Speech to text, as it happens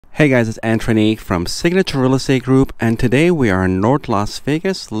Hey guys, it's Antranik from Signature Real Estate Group, and today we are in North Las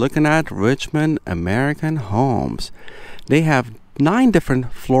Vegas looking at Richmond American Homes. They have 9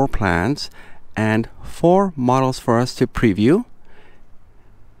 different floor plans and 4 models for us to preview.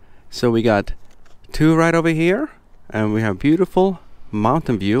 So we got 2 right over here, and we have beautiful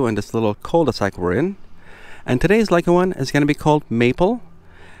mountain view in this little cul-de-sac we're in. And today's lucky one is going to be called Maple,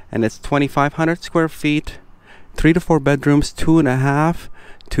 and it's 2,500 square feet, 3 to 4 bedrooms, 2.5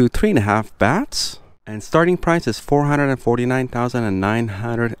 to 3.5 baths, and starting price is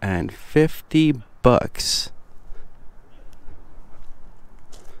 $449,950.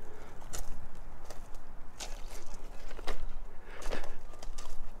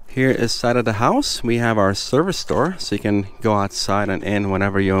 Here is side of the house. We have our service door, so you can go outside and in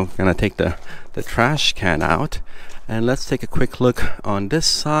whenever you're gonna take the trash can out. And let's take a quick look on this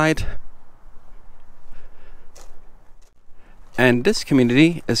side. And this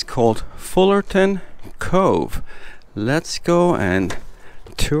community is called Fullerton Cove. Let's go and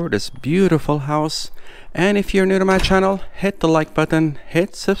tour this beautiful house. And if you're new to my channel, hit the like button,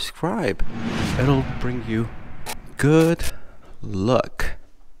 hit subscribe. It'll bring you good luck.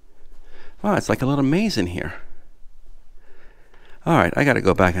 Wow, it's like a little maze in here. Alright, I gotta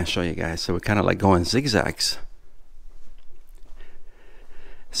go back and show you guys. So we're kind of like going zigzags.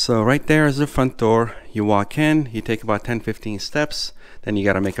 So right there is the front door. You walk in, you take about 10-15 steps, then you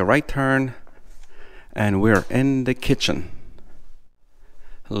got to make a right turn, and we're in the kitchen.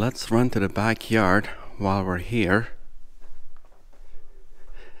 Let's run to the backyard while we're here.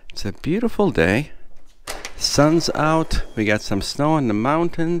 It's a beautiful day. Sun's out. We got some snow in the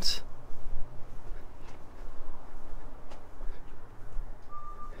mountains.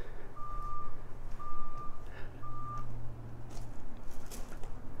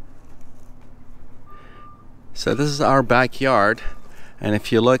 So this is our backyard, and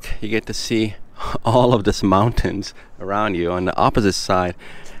if you look, you get to see all of this mountains around you. On the opposite side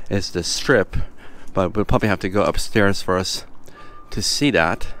is the strip, but we'll probably have to go upstairs for us to see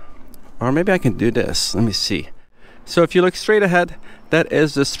that. Or maybe I can do this. Let me see. So if you look straight ahead, that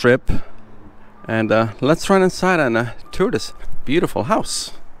is the strip. And let's run inside and tour this beautiful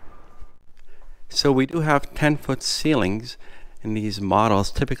house. So we do have 10-foot ceilings in these models.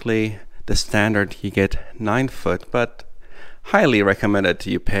 Typically, the standard you get 9 foot, but highly recommended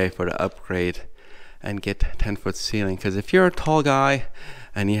you pay for the upgrade and get 10-foot ceiling, because if you're a tall guy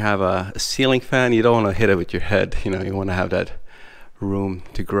and you have a ceiling fan, you don't want to hit it with your head. You know, you want to have that room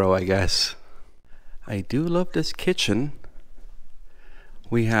to grow, I guess. I do love this kitchen.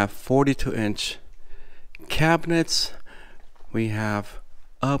 We have 42-inch cabinets. We have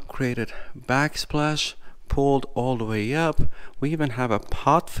upgraded backsplash pulled all the way up. We even have a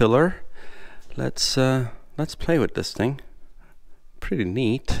pot filler. Let's play with this thing. Pretty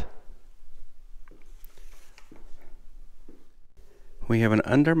neat. We have an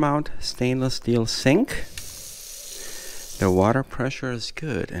undermount stainless steel sink. The water pressure is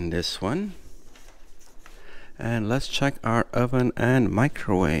good in this one. And let's check our oven and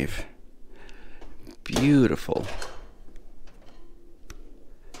microwave. Beautiful.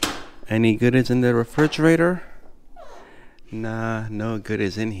 Any goodies in the refrigerator? Nah, no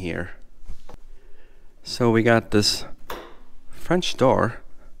goodies in here. So we got this French door.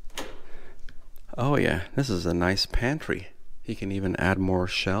 Oh yeah, this is a nice pantry. You can even add more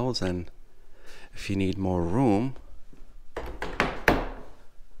shelves, and if you need more room.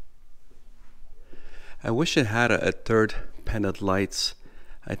 I wish it had a third pendant lights.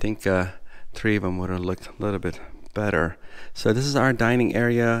 I think 3 of them would have looked a little bit better. So this is our dining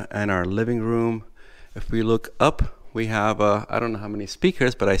area and our living room. If we look up, we have I don't know how many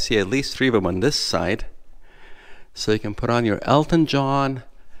speakers, but I see at least 3 of them on this side. So you can put on your Elton John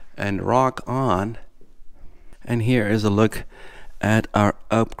and rock on. And here is a look at our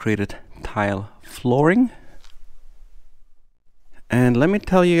upgraded tile flooring. And let me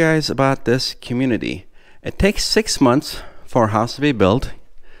tell you guys about this community. It takes 6 months for a house to be built.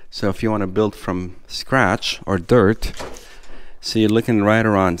 So if you want to build from scratch or dirt, so you're looking right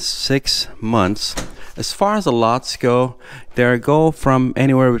around 6 months. As far as the lots go, they go from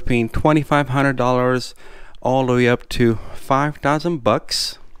anywhere between $2,500 all the way up to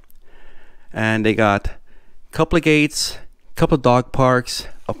 $5,000. And they got a couple of gates, a couple of dog parks,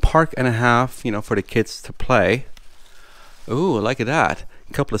 a park and a half, you know, for the kids to play. Ooh, look at that.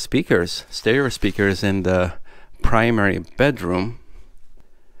 A couple of speakers, stereo speakers in the primary bedroom.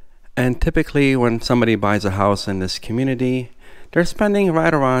 And typically when somebody buys a house in this community, they're spending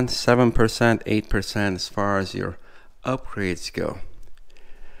right around 7%, 8% as far as your upgrades go.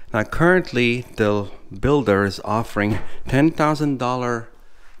 Now currently the builder is offering $10,000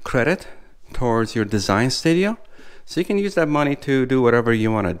 credit towards your design studio. So you can use that money to do whatever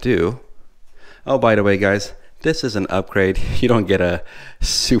you want to do. Oh, by the way, guys, this is an upgrade. You don't get a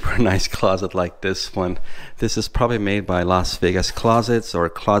super nice closet like this one. This is probably made by Las Vegas Closets or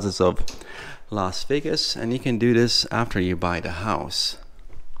Closets of Las Vegas, and you can do this after you buy the house.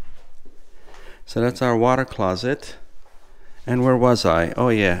 So that's our water closet. And where was I? Oh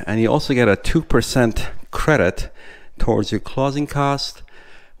yeah, and you also get a 2% credit towards your closing cost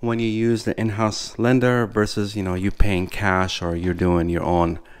when you use the in-house lender versus, you know, you paying cash or you're doing your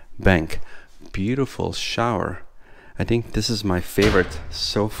own bank. Beautiful shower. I think this is my favorite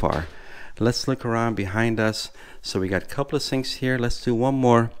so far. Let's look around behind us. So we got a couple of sinks here. Let's do one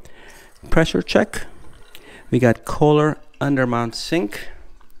more pressure check. We got Kohler undermount sink,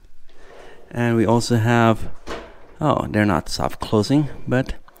 and we also have, oh, they're not soft closing,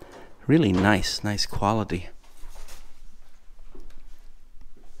 but really nice quality.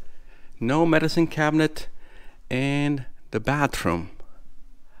 No medicine cabinet in the bathroom.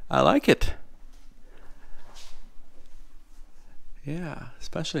 I like it. Yeah,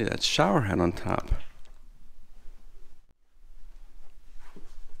 especially that shower head on top.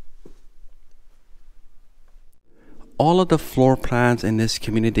 All of the floor plans in this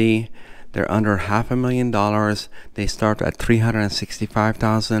community, they're under $500,000. They start at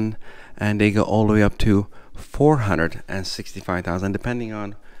 $365,000 and they go all the way up to $465,000, depending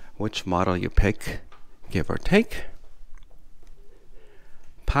on which model you pick, give or take.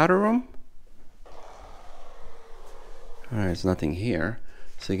 Powder room. Alright, there's nothing here.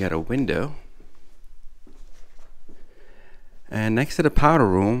 So you got a window. And next to the powder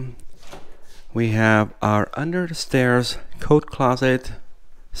room, we have our under the stairs coat closet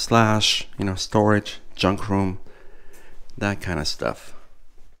slash, you know, storage, junk room, that kind of stuff.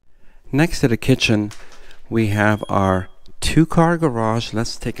 Next to the kitchen, we have our 2-car garage.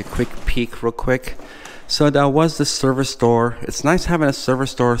 Let's take a quick peek real quick. So that was the service door. It's nice having a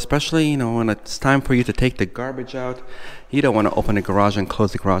service door, especially, you know, when it's time for you to take the garbage out. You don't want to open the garage and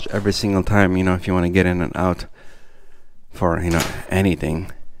close the garage every single time, you know, if you want to get in and out for, you know,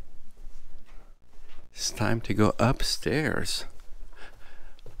 anything. It's time to go upstairs.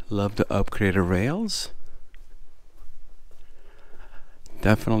 Love the upgraded rails.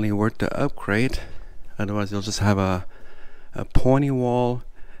 Definitely worth the upgrade. Otherwise, you'll just have a pointy wall.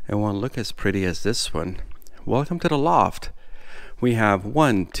 It won't look as pretty as this one. Welcome to the loft. We have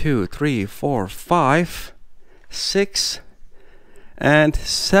 1, 2, 3, 4, 5, 6, and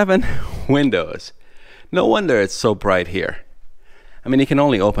 7 windows. No wonder it's so bright here. I mean, you can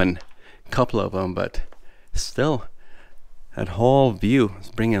only open a couple of them, but still, that whole view is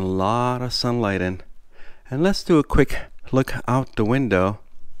bringing a lot of sunlight in. And let's do a quick look out the window.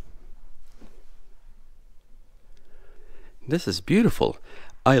 This is beautiful.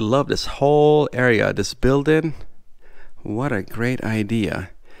 I love this whole area, this building. What a great idea.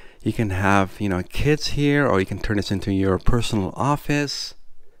 You can have, you know, kids here, or you can turn this into your personal office.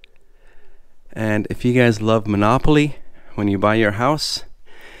 And if you guys love Monopoly, when you buy your house,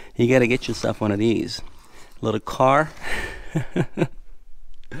 you gotta get yourself one of these. Little car.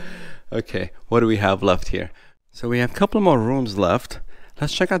 Okay, what do we have left here? So we have a couple more rooms left.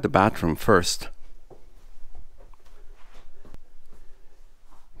 Let's check out the bathroom first.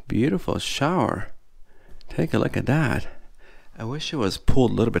 Beautiful shower. Take a look at that. I wish it was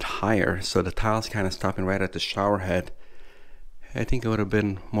pulled a little bit higher so the tiles kind of stopping right at the shower head. I think it would have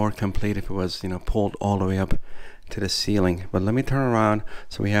been more complete if it was, you know, pulled all the way up to the ceiling. But let me turn around.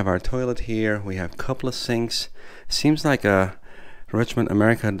 So we have our toilet here. We have a couple of sinks. Seems like Richmond,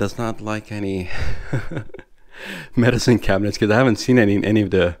 America does not like any medicine cabinets, because I haven't seen any in any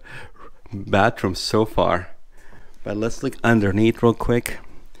of the bathrooms so far. But let's look underneath real quick.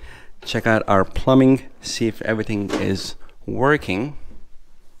 Check out our plumbing, see if everything is working.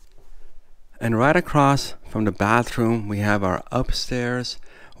 And right across from the bathroom, we have our upstairs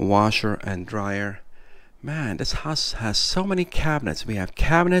washer and dryer. Man, this house has so many cabinets. We have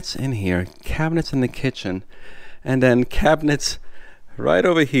cabinets in here, cabinets in the kitchen, and then cabinets right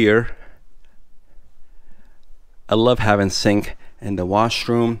over here. I love having sink in the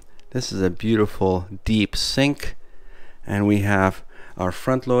washroom. This is a beautiful deep sink, and we have our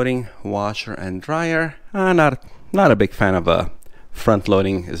front loading washer and dryer. Not a big fan of front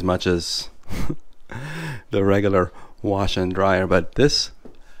loading as much as the regular wash and dryer, but this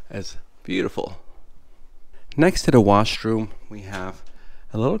is beautiful. Next to the washroom, we have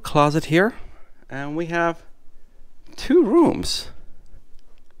a little closet here, and we have 2 rooms.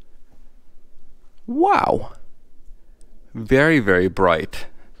 Wow, very bright.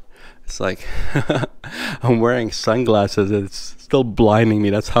 It's like I'm wearing sunglasses. It's still blinding me.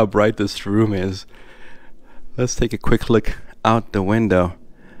 That's how bright this room is. Let's take a quick look out the window.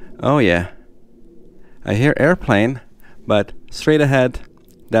 Oh yeah, I hear airplane, but straight ahead,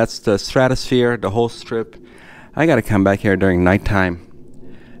 that's the stratosphere, the whole strip. I gotta come back here during nighttime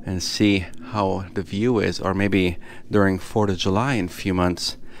and see how the view is, or maybe during 4th of July in a few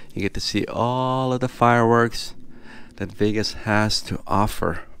months. You get to see all of the fireworks that Vegas has to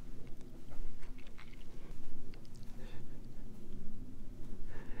offer.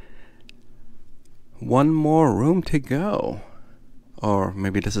 One more room to go. Or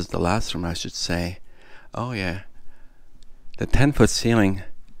maybe this is the last room, I should say. Oh yeah, the 10-foot ceiling,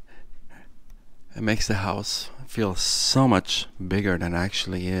 it makes the house feel so much bigger than it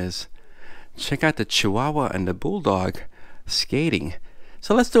actually is. Check out the Chihuahua and the Bulldog skating.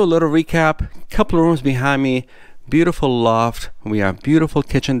 So let's do a little recap. Couple of rooms behind me, beautiful loft. We have beautiful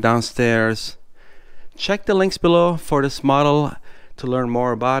kitchen downstairs. Check the links below for this model to learn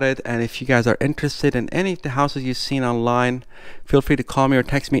more about it. And if you guys are interested in any of the houses you've seen online, feel free to call me or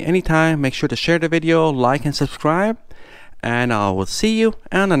text me anytime. Make sure to share the video, like and subscribe. And I will see you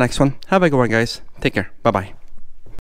on the next one. Have a good one, guys. Take care. Bye-bye.